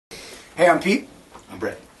Hey, I'm Pete. I'm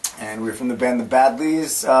Bret. And we're from the band The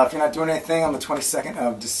Badlees. If you're not doing anything on the 22nd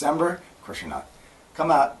of December, of course you're not,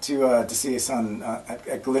 come out to see us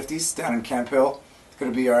at Gullifty's down in Camp Hill. It's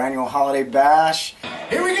going to be our annual holiday bash.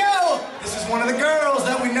 Here we go! This is one of the girls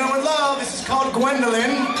that we know and love. This is called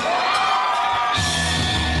Gwendolyn.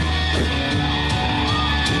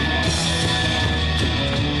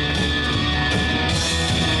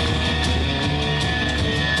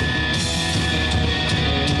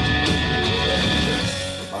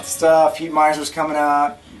 Stuff. Heat Miser's coming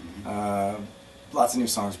out. Lots of new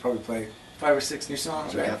songs. Probably play 5 or 6 new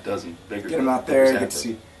songs, right? Half dozen. Bigger. Get them out there. You get to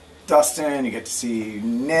see Dustin. You get to see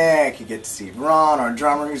Nick. You get to see Ron, our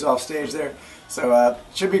drummer, who's off stage there. So it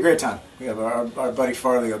should be a great time. We have our buddy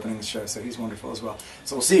Farley opening the show, so he's wonderful as well.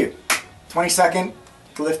 So we'll see you 22nd,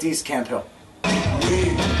 Gullifty's, Camp Hill.